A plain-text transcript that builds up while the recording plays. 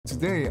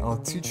Today, I'll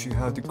teach you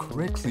how to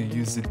correctly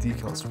use the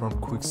decals from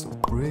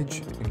Quixel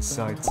Bridge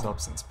inside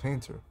Substance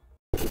Painter.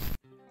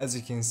 As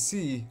you can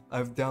see,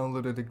 I've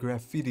downloaded a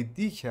graffiti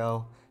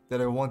decal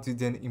that I want to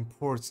then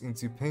import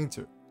into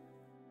Painter.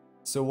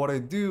 So what I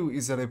do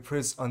is that I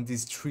press on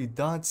these three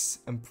dots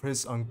and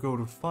press on Go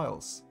to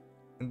Files.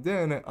 And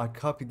then I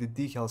copy the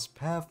decal's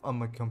path on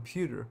my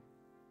computer.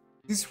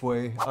 This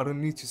way, I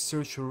don't need to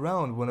search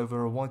around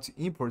whenever I want to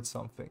import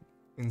something.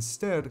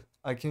 Instead,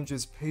 I can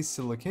just paste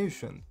the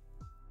location.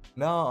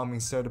 Now I'm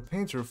inside a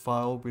Painter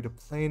file with a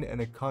plane and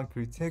a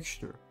concrete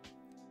texture.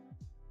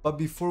 But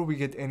before we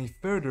get any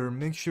further,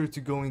 make sure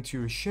to go into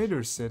your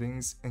shader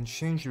settings and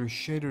change your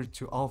shader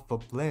to alpha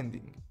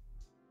blending.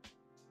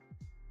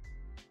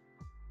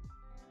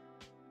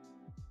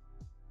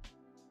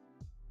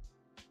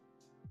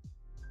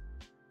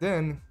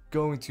 Then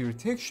go into your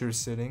texture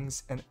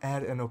settings and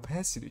add an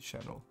opacity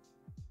channel.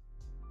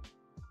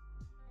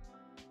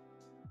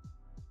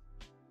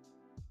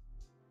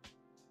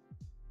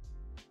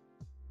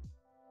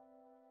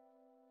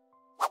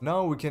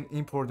 Now we can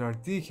import our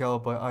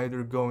decal by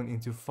either going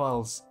into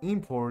Files,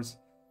 Import,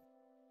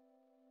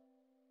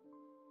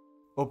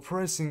 or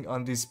pressing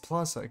on this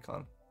plus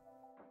icon.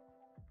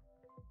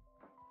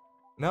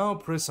 Now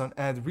press on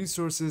Add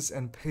Resources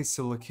and paste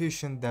the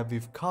location that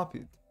we've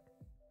copied.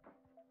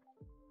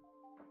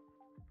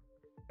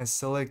 And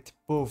select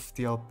both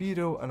the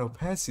albedo and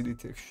opacity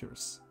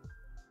textures.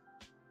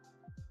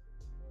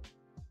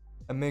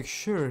 And make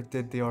sure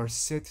that they are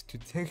set to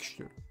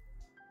texture.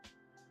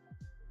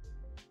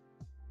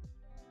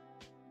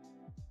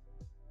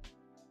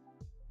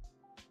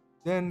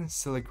 Then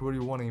select where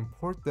you want to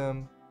import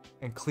them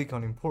and click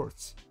on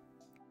Import.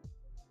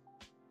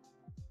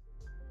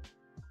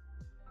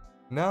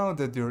 Now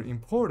that they're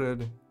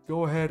imported,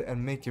 go ahead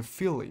and make a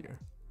fill layer.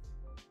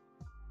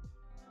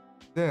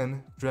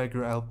 Then drag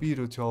your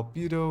albedo to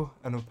albedo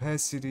and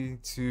opacity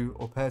to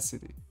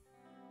opacity.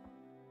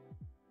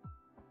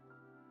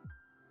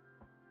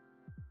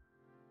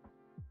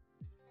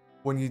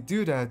 When you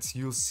do that,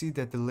 you'll see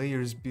that the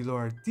layers below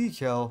our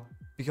decal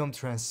become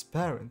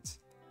transparent.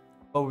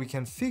 But we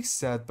can fix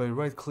that by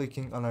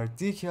right-clicking on our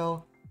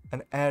decal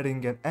and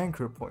adding an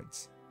anchor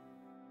point.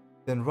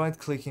 Then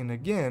right-clicking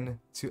again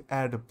to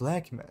add a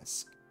black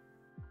mask.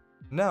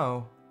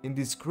 Now, in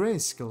this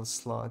grayscale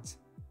slot,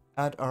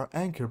 add our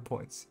anchor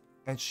point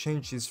and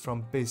change this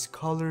from base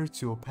color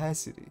to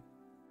opacity.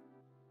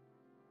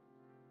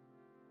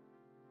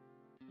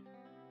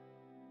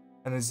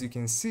 And as you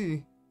can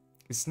see,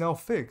 it's now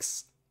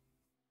fixed.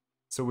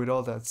 So with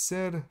all that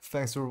said,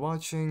 thanks for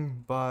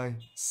watching, bye,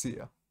 see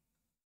ya.